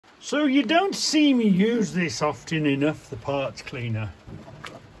So you don't see me use this often enough, the parts cleaner.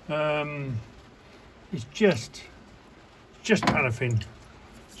 It's just paraffin.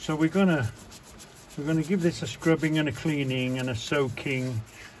 So we're gonna give this a scrubbing and a cleaning and a soaking.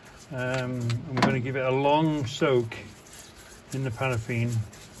 And we're gonna give it a long soak in the paraffin.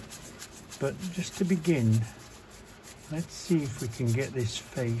 But just to begin, let's see if we can get this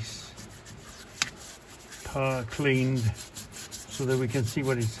face cleaned so that we can see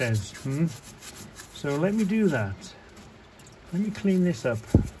what it says. So let me do that. Let me clean this up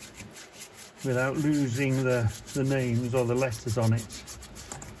without losing the names or the letters on it.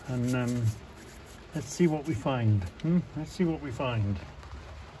 And let's see what we find. Let's see what we find.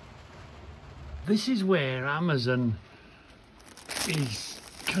 This is where Amazon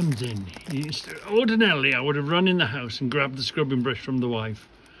comes in. Ordinarily, I would have run in the house and grabbed the scrubbing brush from the wife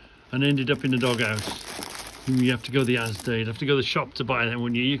and ended up in the doghouse. You have to go to the Asda, you'd have to go to the shop to buy them,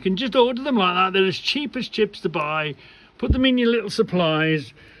 wouldn't you? You can just order them like that. They're as cheap as chips to buy. Put them in your little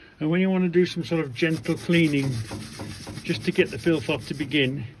supplies, and when you want to do some sort of gentle cleaning, just to get the filth off to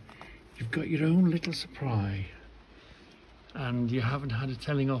begin, you've got your own little supply, and you haven't had a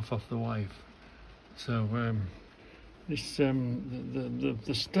telling off the wife. So this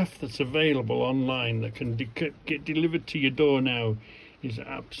the stuff that's available online that can get delivered to your door now is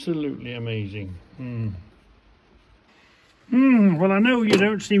absolutely amazing. Well, I know you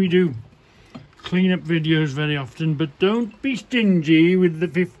don't see me do clean-up videos very often, but don't be stingy with the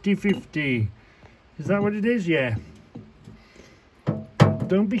 50-50. Is that what it is? Yeah.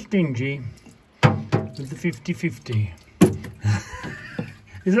 Don't be stingy with the 50-50.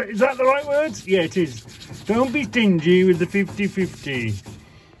 Is that the right words? Yeah, it is. Don't be stingy with the 50-50.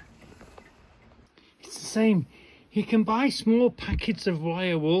 It's the same. You can buy small packets of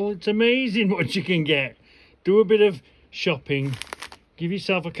wire wool. It's amazing what you can get. Do a bit of shopping, give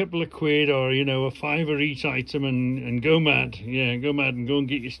yourself a couple of quid or, you know, a £5 each item and go mad. Yeah, go mad and go and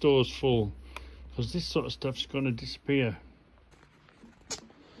get your stores full, because this sort of stuff's going to disappear.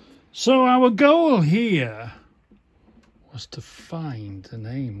 So our goal here was to find the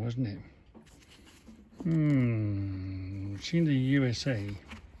name, wasn't it? It's in the USA.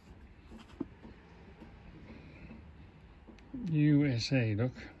 USA,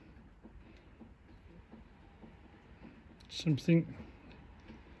 look. Something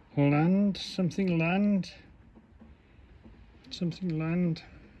land, something land, something land,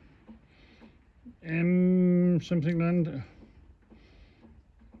 something land.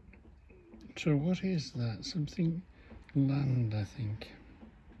 So what is that? Something land, I think.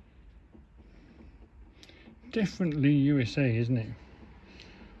 Definitely USA, isn't it?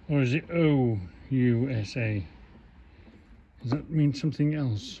 Or is it OUSA? Does that mean something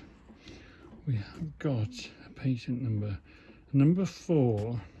else? We have got a patent number. Number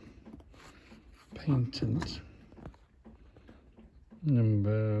 4, patent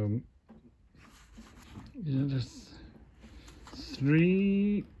number, is it a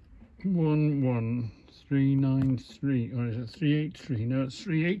 311393, or is it 383? No, it's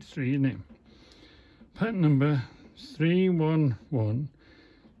 383, isn't it? Patent number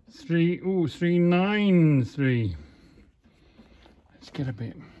 393. Let's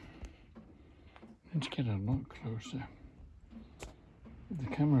get a lot closer. The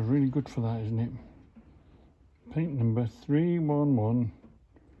camera's really good for that, isn't it? Patent number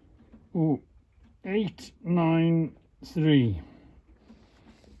 311893.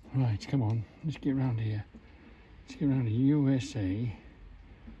 Right, come on, let's get around here. Let's get around to USA.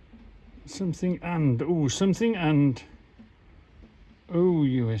 Something and, something and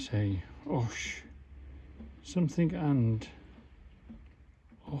OUSA. Osh. Something and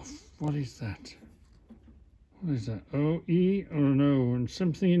off. What is that? What is that? O-E or an O and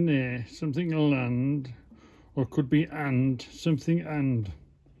something in there. Something land. Or could be and. Something and.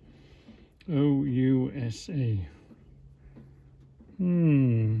 OUSA.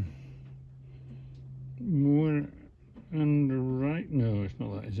 More and right? No, it's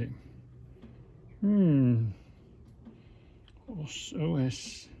not that, is it?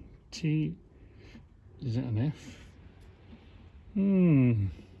 O-S-T. Is that an F?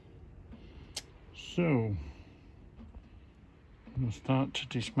 So we'll start to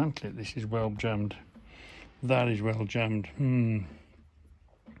dismantle it. This is well jammed. That is well jammed.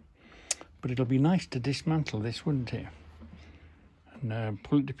 But it'll be nice to dismantle this, wouldn't it? And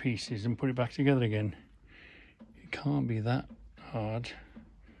pull it to pieces and put it back together again. It can't be that hard.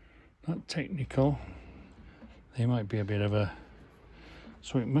 Not technical. There might be a bit of a...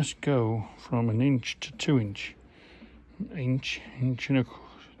 So it must go from 1 inch to 2 inch. Inch and a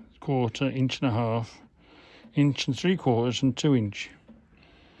quarter, 1.5 inches, 1 3/4 and 2 inch.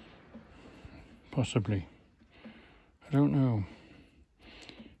 Possibly. I don't know.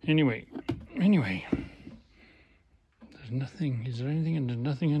 Anyway. There's nothing. Is there anything? And there's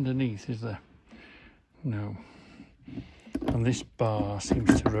nothing underneath, is there? No. And this bar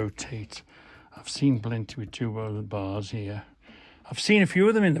seems to rotate. I've seen plenty with 2 other bars here. I've seen a few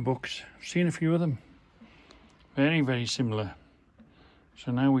of them in the books. I've seen a few of them. Very, very similar.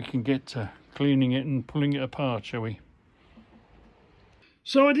 So now we can get to cleaning it and pulling it apart, shall we?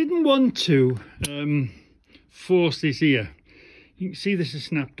 So I didn't want to force this here. You can see this is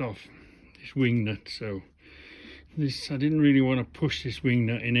snapped off, this wing nut. So I didn't really want to push this wing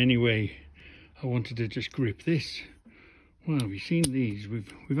nut in any way. I wanted to just grip this. Well, have you seen these?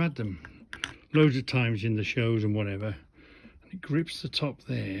 We've had them loads of times in the shows and whatever. And it grips the top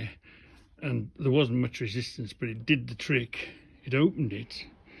there, and there wasn't much resistance, but it did the trick. It opened it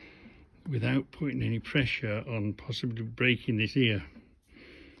without putting any pressure on possibly breaking this ear.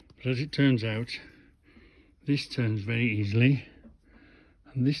 But as it turns out, this turns very easily,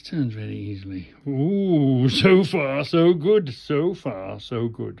 and this turns very easily. Ooh, so far so good. So far so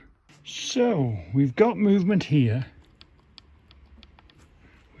good. So we've got movement here.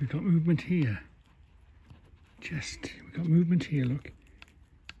 We've got movement here. We've got movement here, look.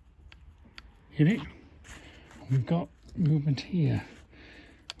 Hit it? We've got movement here.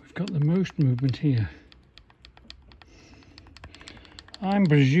 We've got the most movement here. I'm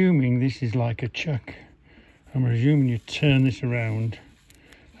presuming this is like a chuck. I'm presuming you turn this around,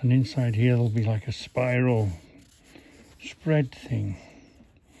 and inside here there'll be like a spiral spread thing.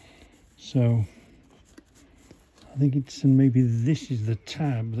 So I think it's, and maybe this is the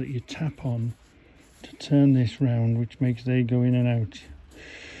tab that you tap on to turn this round, which makes they go in and out.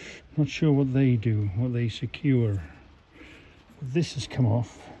 Not sure what they do, what they secure. But this has come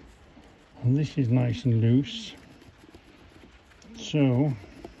off, and this is nice and loose. So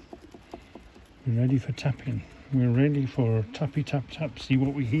we're ready for tapping. We're ready for tappy tap tap, see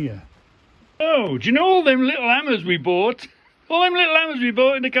what we hear. Oh, do you know all them little hammers we bought? All them little hammers we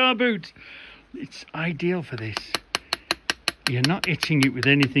bought in the car boot. It's ideal for this. You're not hitting it with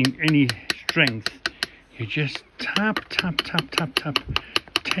anything, any strength. You just tap, tap, tap, tap, tap.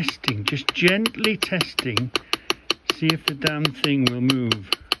 Testing, just gently testing. See if the damn thing will move.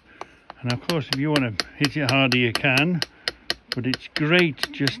 And of course, if you want to hit it harder, you can. But it's great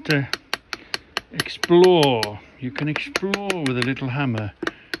just to explore. You can explore with a little hammer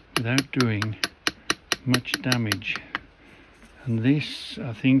without doing much damage. And this,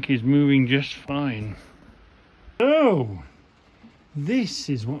 I think, is moving just fine. Oh, this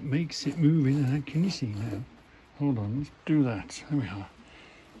is what makes it move in and out. Can you see now? Hold on, let's do that. There we are.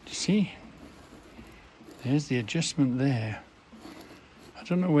 Do you see? There's the adjustment there. I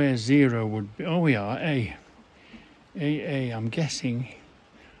don't know where 0 would be. Oh, we are A. AA, I'm guessing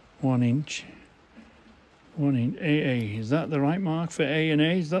 1 inch. 1 inch. AA. Is that the right mark for A and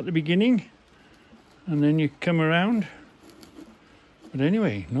A? Is that the beginning? And then you come around. But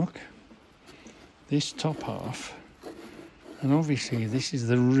anyway, look, this top half, and obviously this is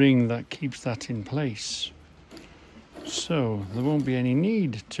the ring that keeps that in place. So there won't be any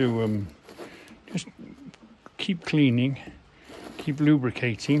need to just keep cleaning, keep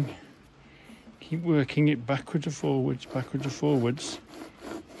lubricating, keep working it backwards and forwards.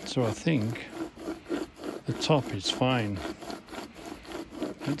 So I think the top is fine.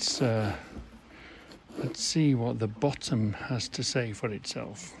 Let's see what the bottom has to say for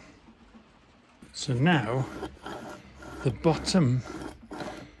itself. So now the bottom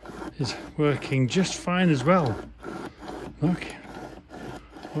is working just fine as well. Look,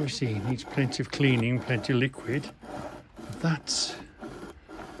 obviously it needs plenty of cleaning, plenty of liquid, but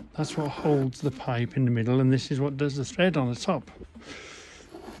that's what holds the pipe in the middle, and this is what does the thread on the top.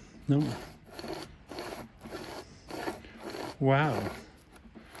 No. Wow.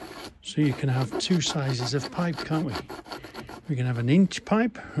 So you can have 2 sizes of pipe, can't we? We can have an inch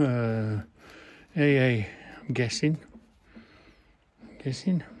pipe, AA, I'm guessing,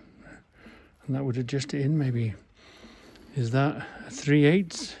 and that would adjust it in maybe. Is that a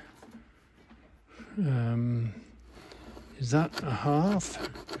 3/8? Is that a half?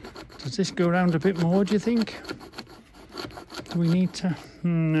 Does this go around a bit more, do you think? Do we need to?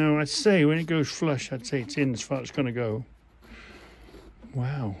 No, I'd say when it goes flush, I'd say it's in as far as it's going to go.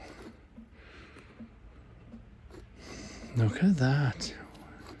 Wow. Look at that.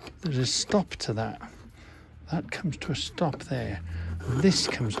 There's a stop to that. That comes to a stop there. This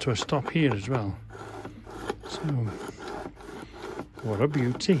comes to a stop here as well. So, what a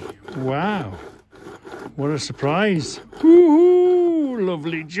beauty. Wow. What a surprise. Woohoo!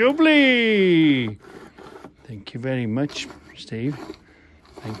 Lovely jubbly. Thank you very much, Steve.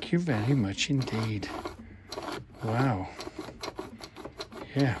 Thank you very much indeed. Wow.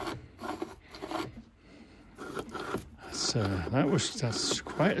 Yeah. That's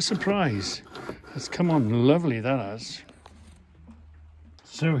quite a surprise. That's come on lovely, that has.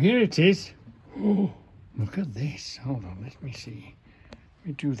 So here it is. Oh, look at this. Hold on, let me see. Let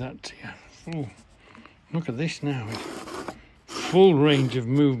me do that to you. Oh, look at this now. Full range of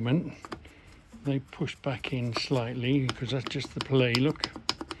movement. They push back in slightly because that's just the play. Look,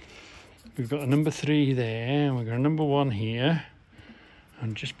 we've got a number 3 there, and we've got a number 1 here,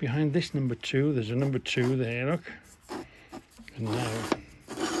 and just behind this number 2 there's a number 2 there. Look, and now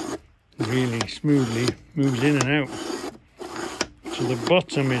really smoothly moves in and out. So the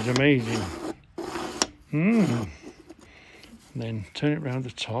bottom is amazing. Then turn it around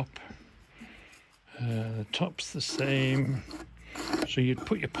the top. The top's the same. So you'd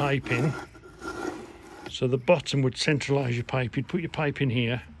put your pipe in. So the bottom would centralise your pipe. You'd put your pipe in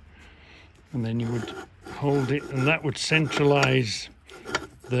here, and then you would hold it, and that would centralise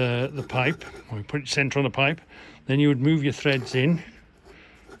the pipe. Or you put it centre on the pipe. Then you would move your threads in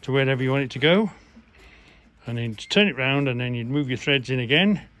to wherever you want it to go, and then turn it round, and then you'd move your threads in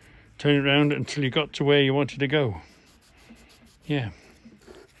again, turn it round until you got to where you wanted to go. Yeah,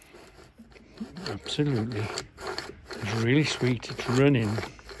 absolutely. It's really sweet. It's running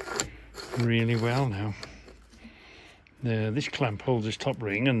really well now. This clamp holds this top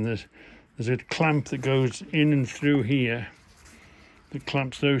ring, and there's a clamp that goes in and through here that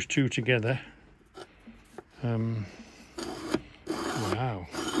clamps those two together. Wow,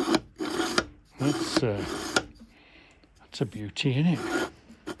 that's a beauty, isn't it?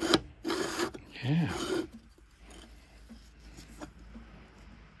 Yeah.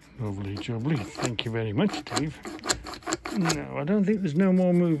 Lovely jubbly. Thank you very much, Dave. No, I don't think there's no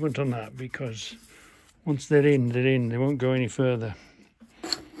more movement on that, because once they're in, they're in. They won't go any further.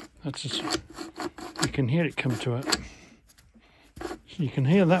 That's just, you can hear it come to it. So you can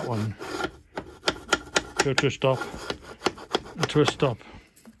hear that one go to a stop, and to a stop.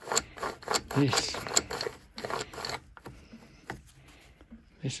 This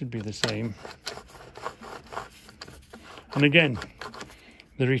would be the same. And again,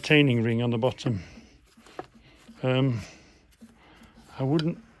 the retaining ring on the bottom. I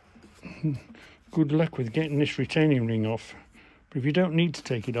wouldn't, good luck with getting this retaining ring off, but if you don't need to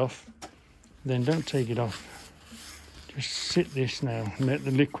take it off, then don't take it off. Just sit this now and let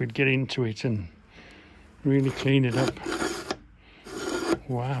the liquid get into it and really clean it up.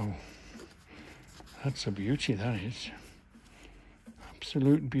 Wow, that's a beauty, that is.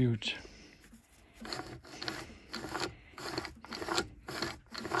 Absolute beauty.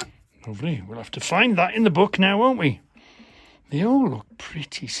 Lovely. We'll have to find that in the book now, won't we? They all look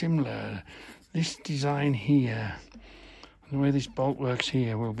pretty similar. This design here, the way this bolt works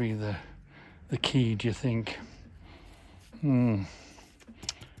here, will be the key, do you think?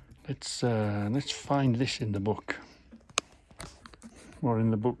 Let's find this in the book, or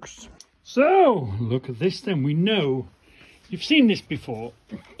in the books. So look at this then. We know you've seen this before.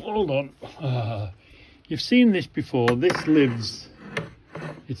 Hold on. You've seen this before. This lives.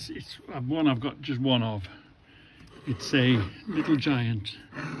 It's one I've got just one of. It's a Little Giant,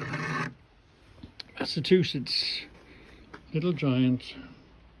 Massachusetts Little Giant.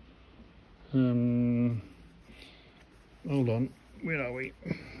 Hold on, where are we?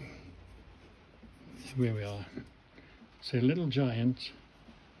 Where we are. It's a Little Giant.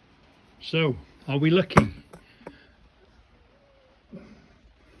 So, are we lucky?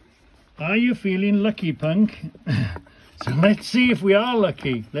 Are you feeling lucky, Punk? So let's see if we are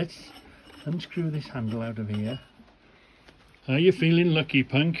lucky. Let's unscrew this handle out of here. Are you feeling lucky,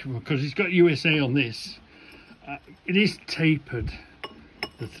 Punk? Because it's got USA on this. It is tapered,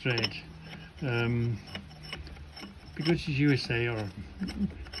 the thread. Because it's USA, or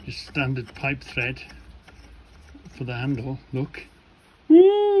just standard pipe thread for the handle. Look.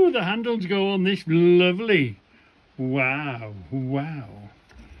 Woo! The handles go on this. Lovely. Wow. Wow.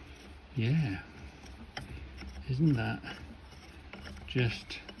 Yeah. Isn't that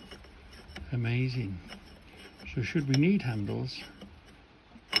just amazing? So should we need handles,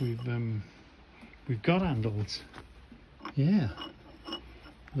 we've got handles. Yeah.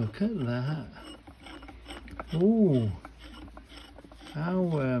 Look at that. Oh,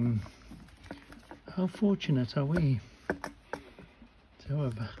 how fortunate are we to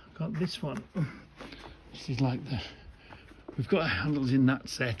have got this one. This is like we've got handles in that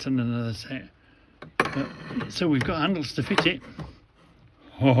set and another set. So we've got handles to fit it.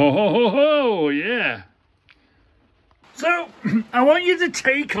 Ho ho ho ho ho, yeah. So I want you to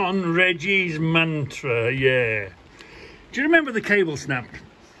take on Reggie's mantra, yeah. Do you remember the cable snap?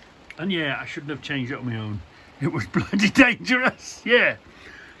 And yeah, I shouldn't have changed it on my own. It was bloody dangerous, yeah.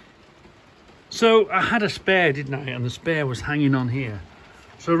 So I had a spare, didn't I? And the spare was hanging on here.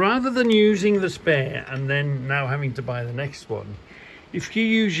 So rather than using the spare and then now having to buy the next one, if you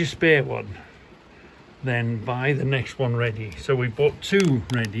use your spare one, then buy the next one ready. So we bought 2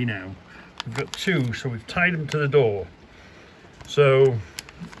 ready now. We've got 2, so we've tied them to the door. So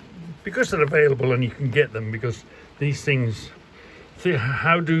because they're available and you can get them, because these things,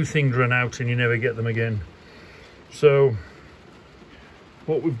 how do things run out and you never get them again? So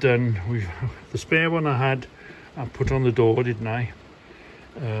what we've done, the spare one I put on the door, didn't I?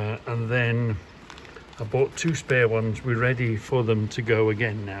 And then I bought 2 spare ones. We're ready for them to go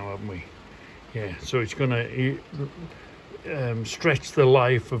again now, haven't we? Yeah, so it's going to stretch the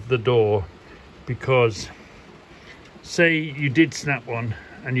life of the door, because say you did snap one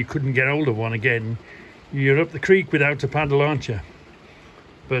and you couldn't get hold of one again, you're up the creek without a paddle, aren't you?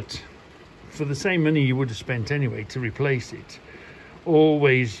 But for the same money you would have spent anyway to replace it,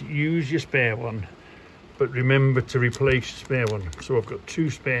 always use your spare one, but remember to replace your spare one. So I've got 2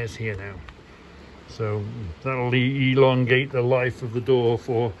 spares here now, so that'll elongate the life of the door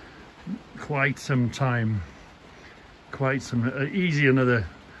for quite some time, quite some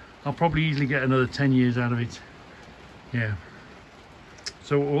I'll probably easily get another 10 years out of it. Yeah,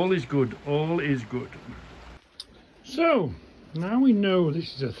 so all is good, all is good. So now we know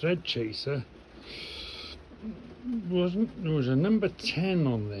this is a thread chaser. There was a number 10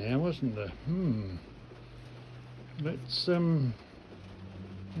 on there, wasn't there? Let's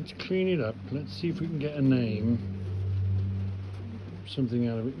clean it up. Let's see if we can get a name, something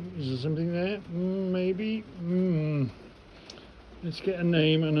out of it. Is there something there? Maybe. Let's get a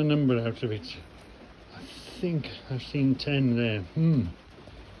name and a number out of it. I think I've seen 10 there.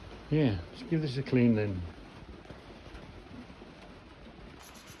 Yeah, let's give this a clean then.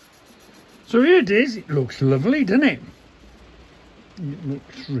 So here it is. It looks lovely, doesn't it? It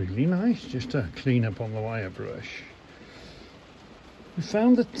looks really nice. Just a clean up on the wire brush. We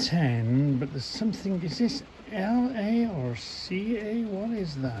found the 10, but there's something. Is this LA or CA? What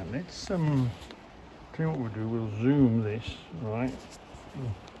is that? Let's tell you what we'll do. We'll zoom this, right?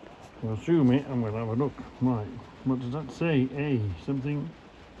 We'll zoom it and we'll have a look. Right, what does that say? A something.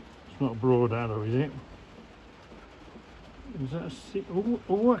 It's not a broad arrow, is it? Is that a C?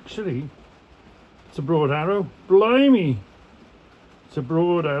 Oh, actually, it's a broad arrow. Blimey! It's a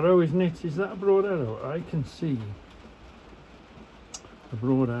broad arrow, isn't it? Is that a broad arrow? I can see a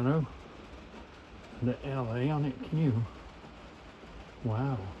broad arrow and the LA on it. Can you?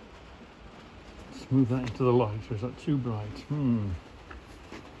 Wow. Let's move that into the light. Or is that too bright?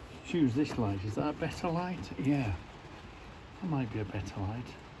 Choose this light. Is that a better light? Yeah, that might be a better light.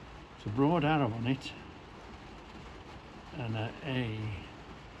 It's a broad arrow on it and a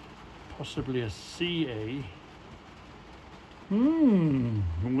possibly a CA.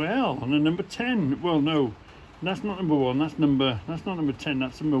 Well, on a number 10. Well, no, that's not number 1. That's not number 10.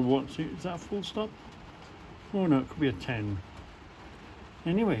 That's number 1. So is that a full stop? Oh no, it could be a 10.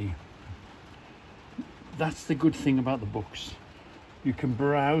 Anyway, that's the good thing about the books. You can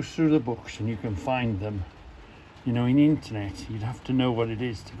browse through the books and you can find them. You know, in the internet, you'd have to know what it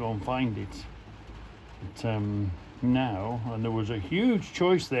is to go and find it. But now, and there was a huge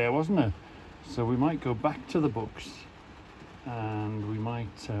choice there, wasn't there? So we might go back to the books and we might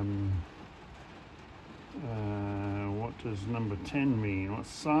what does number 10 mean? What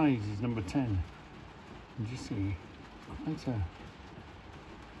size is number 10? Did you see? It's a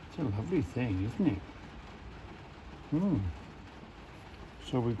lovely thing, isn't it?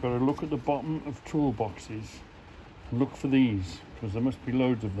 So we've got to look at the bottom of toolboxes and look for these, because there must be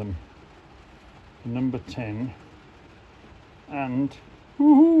loads of them. Number 10 and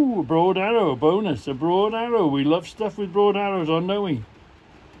woohoo, a broad arrow, bonus, a broad arrow. We love stuff with broad arrows on, don't we?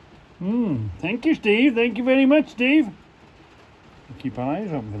 Thank you, Steve. Thank you very much, Steve. We'll keep our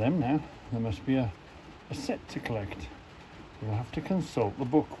eyes open for them now. There must be a set to collect. We'll have to consult the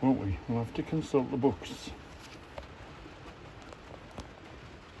book, won't we? We'll have to consult the books.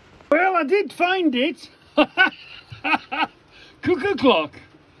 Well, I did find it. Cuckoo Clock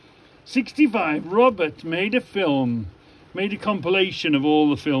 65. Robert made a film, made a compilation of all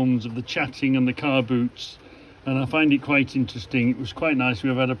the films of the chatting and the car boots, and I find it quite interesting. It was quite nice.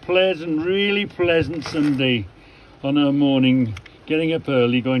 We've had a pleasant, really pleasant Sunday on our morning, getting up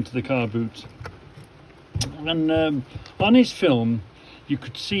early, going to the car boot. And on his film, you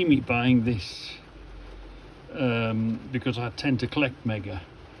could see me buying this because I tend to collect Mega.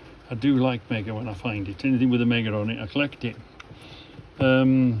 I do like Mega when I find it. Anything with a Mega on it, I collect it.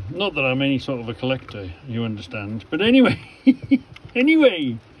 Not that I'm any sort of a collector, you understand. But anyway,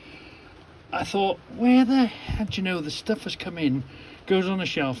 anyway, I thought, where the hell, do you know, the stuff has come in, goes on a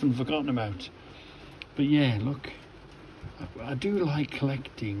shelf and forgotten about. But yeah, look, I do like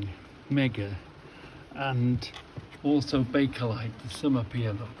collecting Mega and also Bakelite. There's some up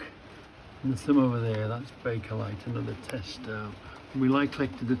here, look. And there's some over there, that's Bakelite, another tester. We like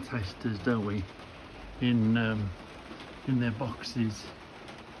collecting the testers, don't we? In their boxes.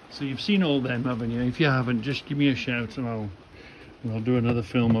 So you've seen all them, haven't you? If you haven't, just give me a shout and I'll do another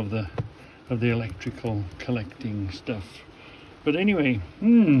film of the electrical collecting stuff. But anyway,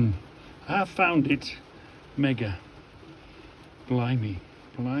 I have found it. Mega. Blimey,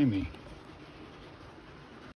 blimey.